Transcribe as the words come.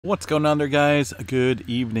What's going on there, guys? Good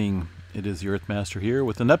evening. It is your Earthmaster here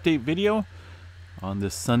with an update video on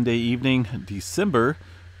this Sunday evening, December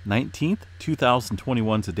 19th,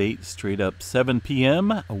 2021 to date, straight up 7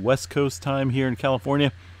 p.m. West Coast time here in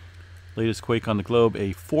California. Latest quake on the globe,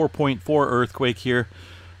 a 4.4 earthquake here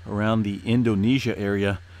around the Indonesia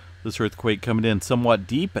area. This earthquake coming in somewhat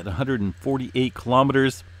deep at 148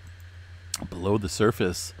 kilometers below the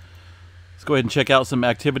surface. Let's go ahead and check out some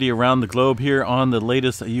activity around the globe here on the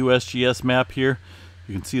latest USGS map here.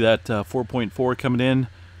 You can see that 4.4 coming in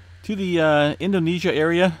to the Indonesia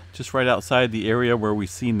area, just right outside the area where we've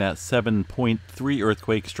seen that 7.3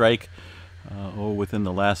 earthquake strike within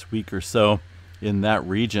the last week or so in that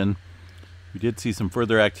region. We did see some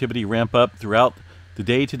further activity ramp up throughout the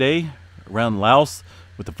day today around Laos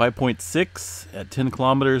with the 5.6 at 10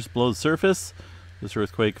 kilometers below the surface. This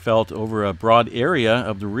earthquake felt over a broad area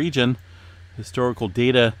of the region. Historical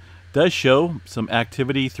data does show some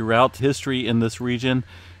activity throughout history in this region,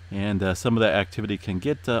 and some of that activity can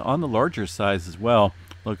get on the larger size as well.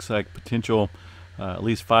 Looks like potential at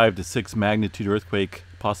least 5 to 6 magnitude earthquake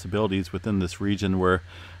possibilities within this region where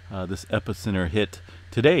this epicenter hit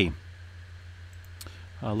today.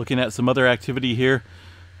 Looking at some other activity here,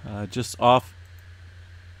 just off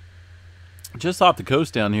the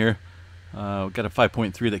coast down here. We've got a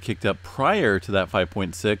 5.3 that kicked up prior to that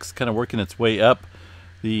 5.6, kind of working its way up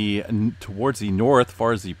towards the north as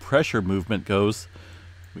far as the pressure movement goes.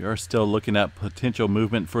 We are still looking at potential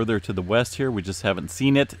movement further to the west here. We just haven't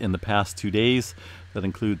seen it in the past 2 days. That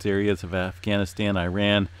includes areas of Afghanistan,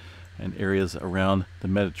 Iran, and areas around the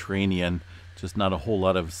Mediterranean. Just not a whole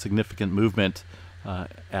lot of significant movement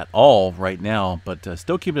at all right now, but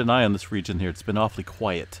still keeping an eye on this region here. It's been awfully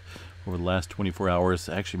quiet over the last 24 hours,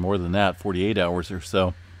 actually more than that, 48 hours or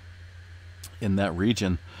so in that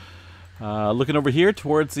region. Looking over here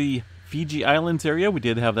towards the Fiji Islands area, we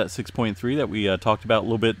did have that 6.3 that we talked about a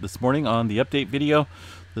little bit this morning on the update video.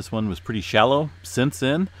 This one was pretty shallow. Since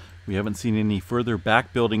then, we haven't seen any further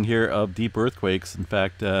back building here of deep earthquakes. In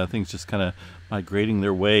fact, things just kind of migrating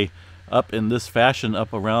their way up in this fashion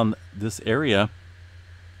up around this area.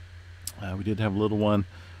 We did have a little one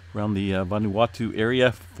around the Vanuatu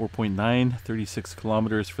area, 4.9, 36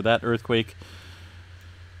 kilometers for that earthquake.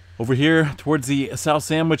 Over here towards the South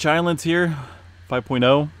Sandwich Islands here,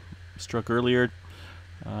 5.0, struck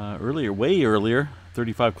way earlier,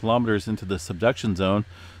 35 kilometers into the subduction zone.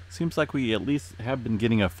 Seems like we at least have been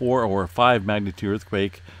getting a 4 or a 5 magnitude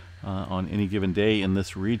earthquake on any given day in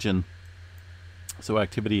this region. So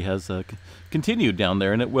activity has continued down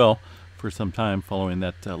there, and it will for some time following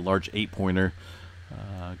that large 8-pointer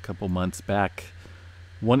a couple months back.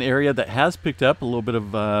 One area that has picked up a little bit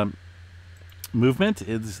of movement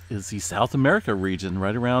is the South America region,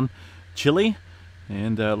 right around Chile,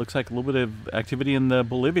 and looks like a little bit of activity in the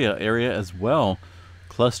Bolivia area as well.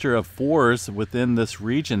 Cluster of 4s within this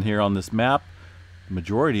region here on this map. The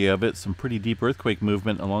majority of it, some pretty deep earthquake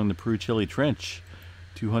movement along the Peru-Chile Trench.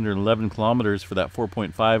 211 kilometers for that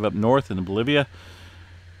 4.5 up north in Bolivia.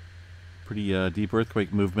 Pretty deep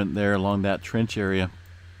earthquake movement there along that trench area.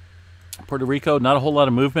 Puerto Rico, not a whole lot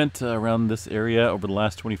of movement around this area over the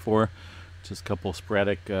last 24. Just a couple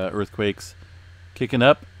sporadic earthquakes kicking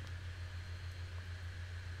up.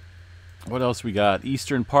 What else we got?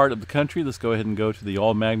 Eastern part of the country. Let's go ahead and go to the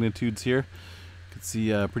all magnitudes here. You can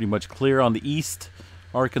see pretty much clear on the east.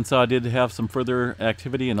 Arkansas did have some further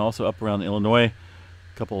activity, and also up around Illinois.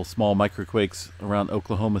 A couple of small microquakes around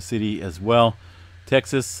Oklahoma City as well.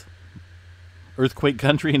 Texas, earthquake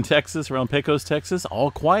country in Texas, around Pecos, Texas,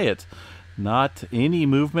 all quiet. Not any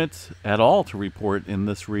movement at all to report in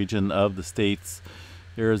this region of the states.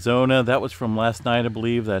 Arizona, that was from last night, I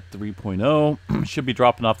believe, that 3.0. Should be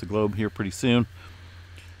dropping off the globe here pretty soon.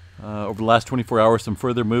 Over the last 24 hours, some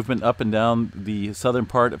further movement up and down the southern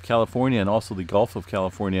part of California and also the Gulf of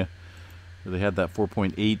California, where they had that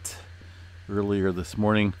 4.8 earlier this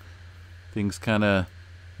morning. Things kind of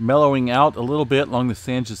mellowing out a little bit along the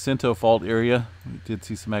San Jacinto Fault area. We did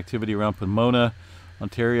see some activity around Pomona,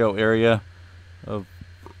 Ontario area of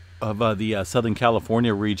the Southern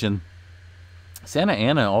California region. Santa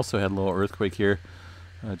Ana also had a little earthquake here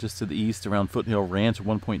just to the east around Foothill Ranch,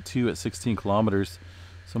 1.2 at 16 kilometers.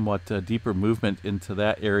 Somewhat deeper movement into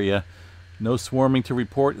that area. No swarming to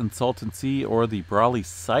report in Salton Sea or the Brawley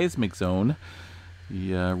seismic zone.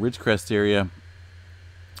 The Ridgecrest area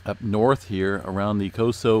up north here around the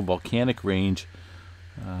Coso volcanic range,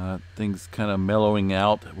 things kind of mellowing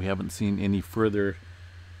out. We haven't seen any further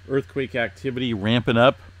earthquake activity ramping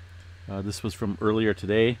up. This was from earlier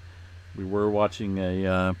today. We were watching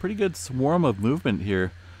a pretty good swarm of movement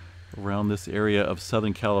here around this area of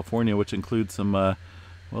Southern California, which includes some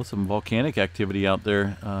Well, some volcanic activity out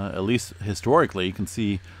there, at least historically. You can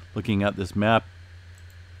see, looking at this map,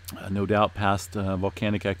 no doubt past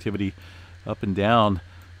volcanic activity up and down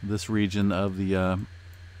this region of the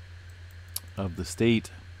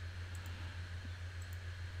state.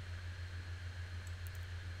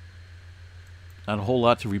 Not a whole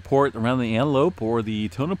lot to report around the Antelope or the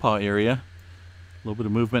Tonopah area. A little bit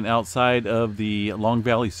of movement outside of the Long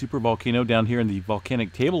Valley supervolcano down here in the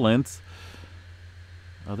volcanic tablelands.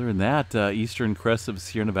 Other than that, eastern crest of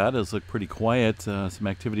Sierra Nevadas look pretty quiet. Some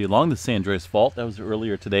activity along the San Andreas Fault. That was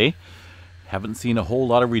earlier today. Haven't seen a whole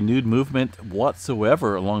lot of renewed movement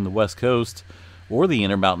whatsoever along the west coast or the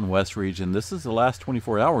Intermountain West region. This is the last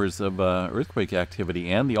 24 hours of earthquake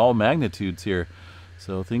activity and the all magnitudes here.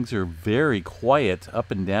 So things are very quiet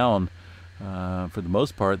up and down for the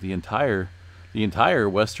most part. The entire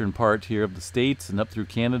western part here of the states and up through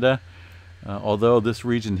Canada. Although this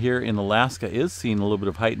region here in Alaska is seeing a little bit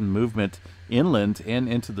of heightened movement inland and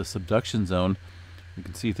into the subduction zone. You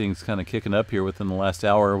can see things kind of kicking up here within the last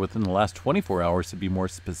hour, within the last 24 hours to be more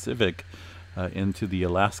specific, into the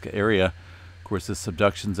Alaska area. Of course, this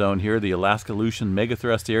subduction zone here, the Alaska-Aleutian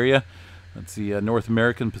megathrust area. That's the North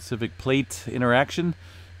American Pacific Plate interaction.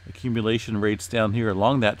 Accumulation rates down here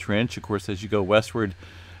along that trench. Of course, as you go westward,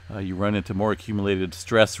 you run into more accumulated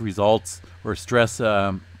stress results, or stress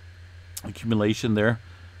accumulation there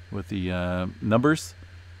with the numbers.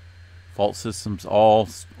 Fault systems all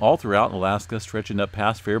throughout Alaska, stretching up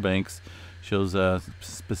past Fairbanks. Shows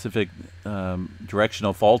specific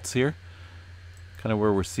directional faults here. Kind of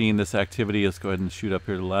where we're seeing this activity. Let's go ahead and shoot up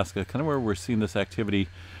here to Alaska. Kind of where we're seeing this activity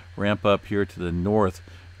ramp up here to the north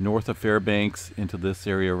of Fairbanks into this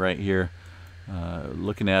area right here.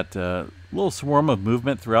 Looking at a little swarm of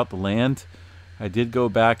movement throughout the land. I did go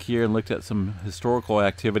back here and looked at some historical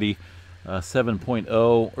activity.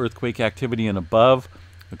 7.0 earthquake activity and above.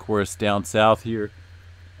 Of course, down south here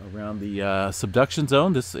around the subduction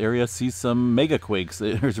zone, this area sees some megaquakes.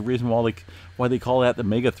 There's a reason why they call that the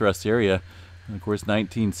megathrust area. And of course,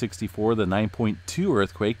 1964, the 9.2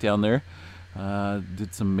 earthquake down there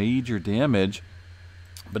did some major damage.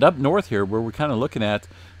 But up north here, where we're kind of looking at,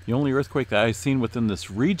 the only earthquake that I've seen within this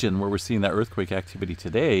region where we're seeing that earthquake activity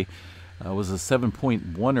today was a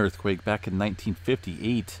 7.1 earthquake back in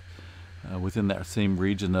 1958 within that same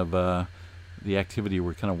region of the activity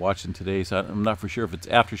we're kind of watching today. So I'm not for sure if it's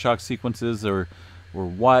aftershock sequences or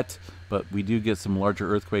what, but we do get some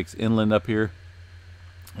larger earthquakes inland up here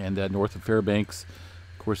and north of Fairbanks.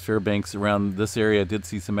 Of course, Fairbanks around this area did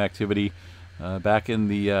see some activity back in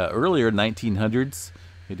the earlier 1900s.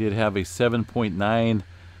 It did have a 7.9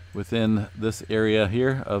 within this area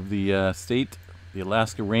here of the state, the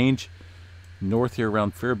Alaska Range. North here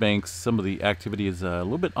around Fairbanks, some of the activity is a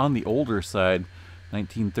little bit on the older side.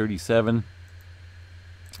 1937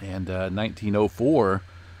 and 1904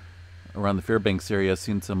 around the Fairbanks area,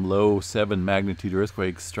 seen some low 7 magnitude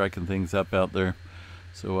earthquakes striking things up out there.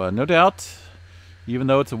 So no doubt, even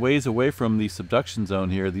though it's a ways away from the subduction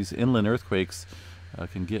zone here, these inland earthquakes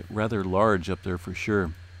can get rather large up there for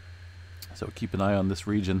sure. So keep an eye on this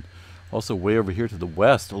region. Also way over here to the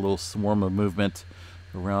west, a little swarm of movement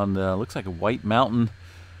around, looks like a White Mountain,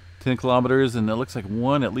 10 kilometers, and it looks like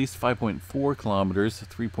one at least 5.4 kilometers,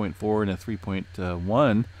 3.4 and a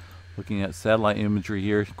 3.1. Looking at satellite imagery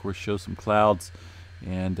here, of course, shows some clouds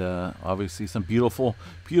and obviously some beautiful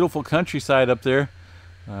countryside up there.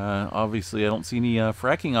 Obviously, I don't see any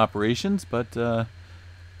fracking operations, but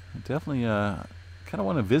definitely kind of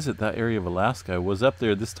want to visit that area of Alaska. I was up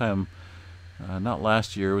there this time, not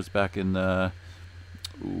last year. It was back in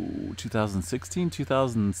 2016,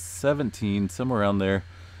 2017, somewhere around there,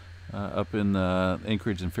 up in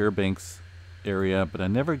Anchorage and Fairbanks area. But I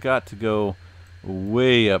never got to go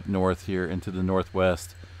way up north here into the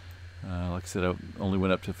northwest. Like I said, I only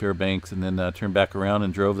went up to Fairbanks and then turned back around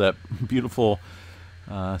and drove that beautiful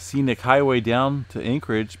scenic highway down to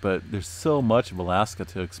Anchorage. But there's so much of Alaska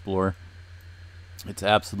to explore. It's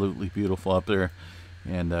absolutely beautiful up there,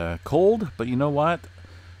 and cold, but you know what?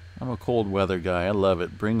 I'm a cold weather guy. I love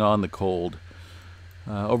it. Bring on the cold.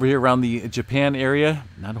 Over here around the Japan area,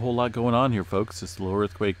 not a whole lot going on here, folks. Just a little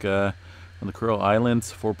earthquake on the Kuril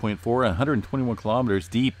Islands, 4.4, 121 kilometers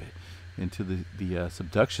deep into the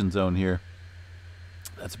subduction zone here.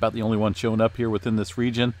 That's about the only one showing up here within this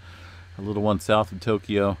region. A little one south of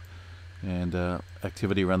Tokyo, and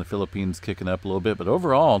activity around the Philippines kicking up a little bit. But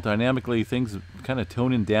overall, dynamically, things kind of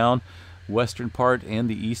toning down. Western part and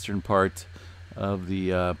the eastern part of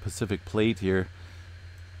the Pacific Plate here.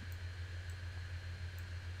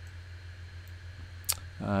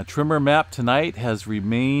 Tremor map tonight has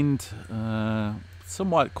remained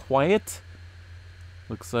somewhat quiet.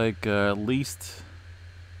 Looks like at least...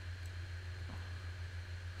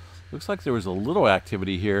 Looks like there was a little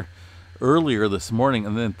activity here earlier this morning,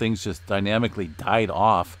 and then things just dynamically died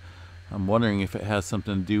off. I'm wondering if it has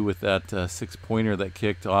something to do with that 6-pointer that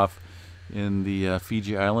kicked off in the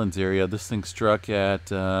Fiji Islands area. This thing struck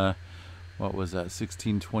at, what was that,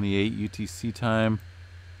 16:28 UTC time.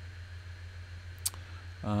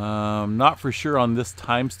 Not for sure on this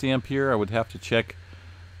timestamp here. I would have to check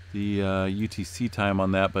the UTC time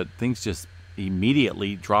on that, but things just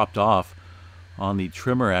immediately dropped off on the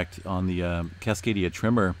trimmer on the Cascadia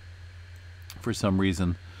trimmer for some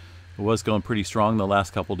reason. It was going pretty strong the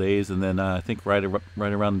last couple days, and then I think right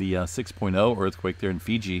around the 6.0 earthquake there in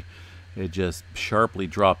Fiji, it just sharply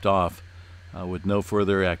dropped off with no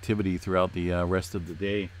further activity throughout the rest of the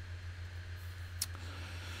day.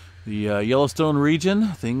 The Yellowstone region,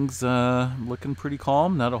 things looking pretty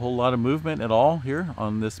calm. Not a whole lot of movement at all here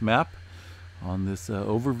on this map. On this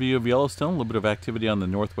overview of Yellowstone, a little bit of activity on the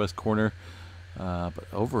northwest corner. But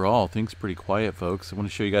overall, things pretty quiet, folks. I want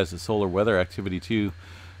to show you guys the solar weather activity too.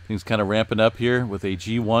 Things kind of ramping up here with a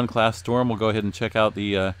G1 class storm. We'll go ahead and check out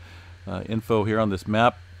the info here on this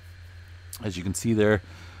map. As you can see there,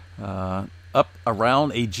 up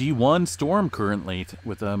around a G1 storm currently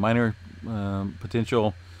with minor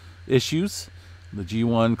potential issues. The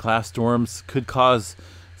G1 class storms could cause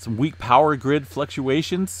some weak power grid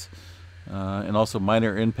fluctuations, and also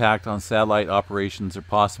minor impact on satellite operations are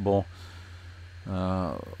possible,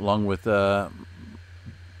 along with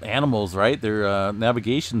animals, right? Their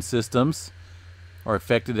navigation systems are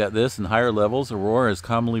affected at this and higher levels. Aurora is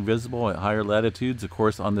commonly visible at higher latitudes. Of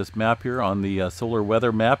course, on this map here, on the solar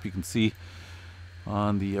weather map, you can see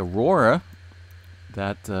on the aurora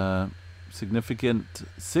that significant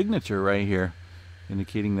signature right here,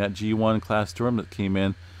 indicating that G1 class storm that came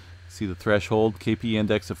in. See the threshold KP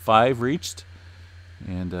index of 5 reached,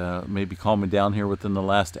 and maybe calming down here within the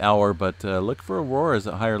last hour, but look for auroras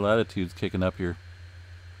at higher latitudes kicking up here.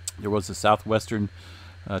 There was a southwestern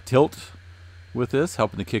tilt with this,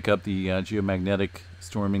 helping to kick up the geomagnetic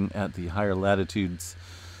storming at the higher latitudes.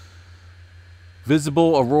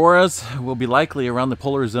 Visible auroras will be likely around the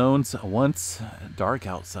polar zones once dark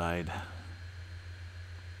outside.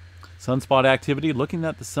 Sunspot activity, looking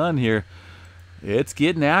at the sun here, it's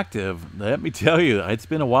getting active. Let me tell you, it's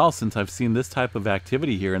been a while since I've seen this type of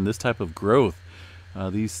activity here and this type of growth.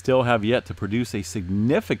 These still have yet to produce a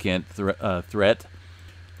significant threat.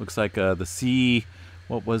 Looks like the C,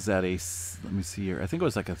 what was that? Let me see here. I think it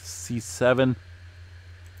was like a C7.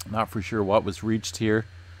 Not for sure what was reached here.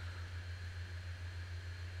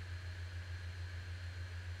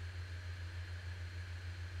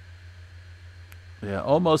 Yeah,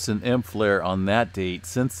 almost an M flare on that date.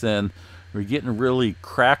 Since then, we're getting really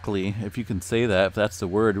crackly, if you can say that, if that's the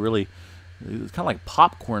word. Really, it's kind of like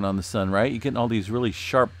popcorn on the sun, right? You're getting all these really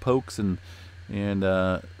sharp pokes and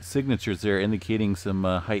signatures there indicating some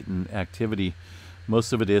heightened activity.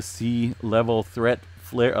 Most of it is sea level threat,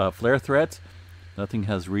 flare threat. Nothing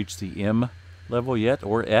has reached the M level yet,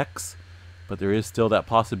 or X, but there is still that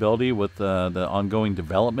possibility with the ongoing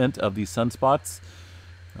development of these sunspots.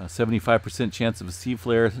 75% chance of a C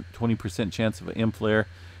flare, 20% chance of an M flare,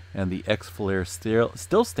 and the X flare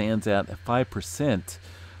still stands at 5%.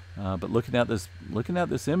 But looking at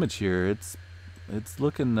this image here, it's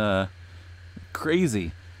looking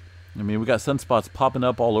crazy. I mean, we got sunspots popping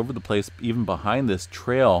up all over the place, even behind this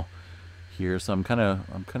trail here. So I'm kind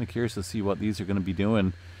of curious to see what these are going to be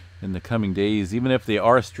doing in the coming days, even if they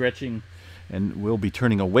are stretching and will be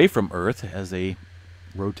turning away from Earth as they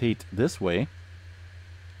rotate this way.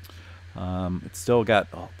 It's still got,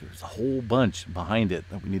 there's a whole bunch behind it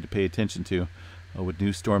that we need to pay attention to with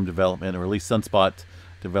new storm development, or at least sunspot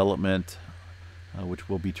development, which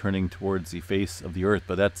will be turning towards the face of the Earth.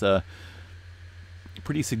 But that's a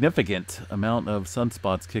pretty significant amount of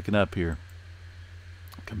sunspots kicking up here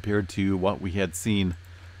compared to what we had seen.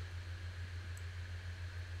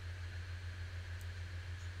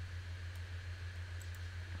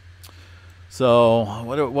 So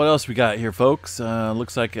what else we got here, folks?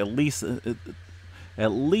 Looks like at least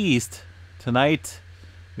tonight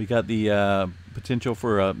we got the potential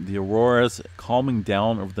for the auroras calming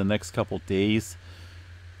down over the next couple days,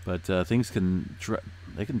 but things can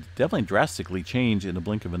definitely drastically change in the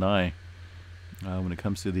blink of an eye when it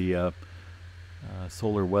comes to the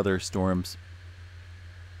solar weather storms.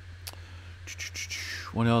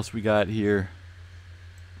 What else we got here?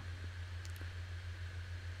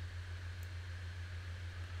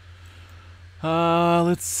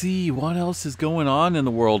 Let's see, what else is going on in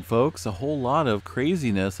the world, folks? A whole lot of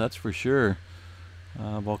craziness, that's for sure.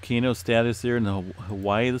 volcano status there in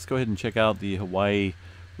Hawaii. Let's go ahead and check out the Hawaii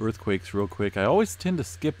earthquakes real quick. I always tend to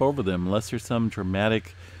skip over them unless there's some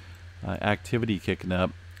dramatic activity kicking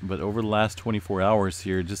up. But over the last 24 hours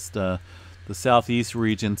here, just the southeast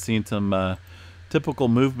region seen some typical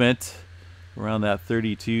movement around that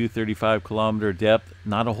 32, 35 kilometer depth.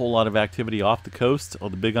 Not a whole lot of activity off the coast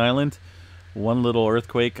of the Big Island. One little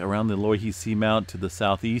earthquake around the Loihi Seamount to the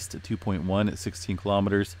southeast at 2.1 at 16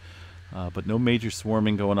 kilometers. But no major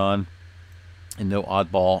swarming going on and no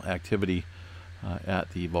oddball activity at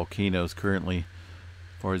the volcanoes currently.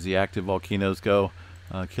 As far as the active volcanoes go,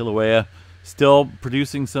 Kilauea still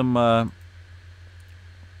producing some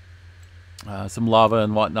lava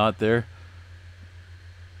and whatnot there.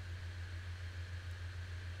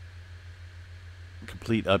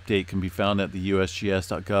 Complete update can be found at the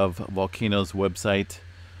usgs.gov volcanoes website.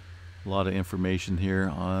 A lot of information here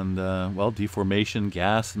on well, deformation,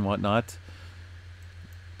 gas, and whatnot.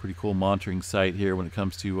 Pretty cool monitoring site here when it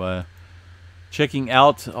comes to checking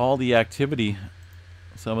out all the activity.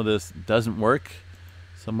 Some of this doesn't work,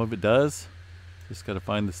 some of it does. Just got to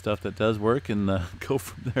find the stuff that does work and go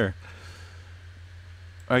from there.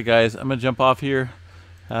 All right, guys, I'm gonna jump off here.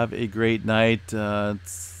 Have a great night.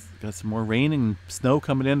 It's got some more rain and snow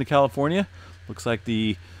coming into California. Looks like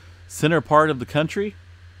the center part of the country.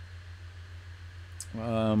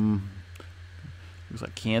 Looks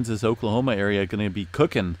like Kansas, Oklahoma area going to be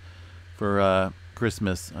cooking for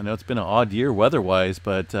Christmas. I know it's been an odd year weather-wise,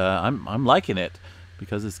 but I'm liking it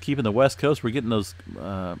because it's keeping the West Coast. We're getting those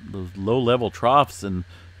low-level troughs, and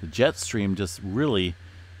the jet stream just really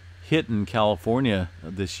hitting California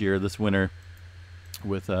this winter,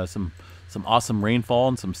 with some awesome rainfall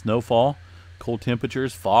and some snowfall, cold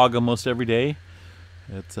temperatures, fog almost every day.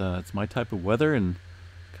 It's my type of weather and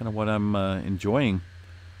kind of what I'm enjoying.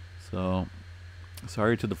 So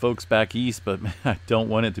sorry to the folks back east, but man, I don't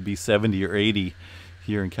want it to be 70 or 80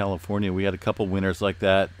 here in California. We had a couple winters like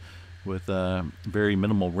that with very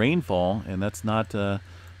minimal rainfall, and that's not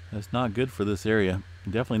good for this area.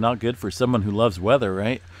 Definitely not good for someone who loves weather,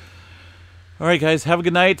 right? All right, guys, have a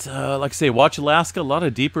good night. Like I say, watch Alaska. A lot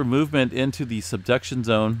of deeper movement into the subduction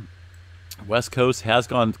zone. West Coast has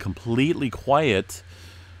gone completely quiet.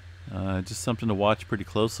 Just something to watch pretty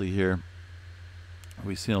closely here.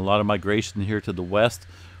 We've seen a lot of migration here to the west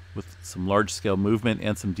with some large-scale movement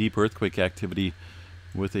and some deep earthquake activity,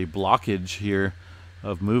 with a blockage here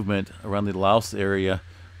of movement around the Laos area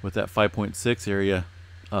with that 5.6 area,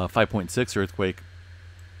 5.6 earthquake.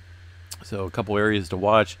 So a couple areas to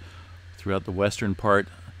watch throughout the western part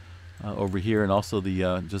over here, and also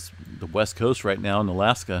the just the west coast right now in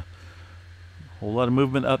Alaska. A whole lot of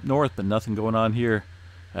movement up north, but nothing going on here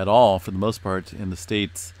at all for the most part in the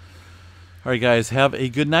States. All right, guys, have a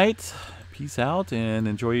good night. Peace out and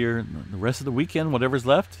enjoy the rest of the weekend, whatever's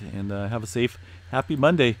left, and have a safe, happy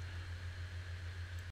Monday.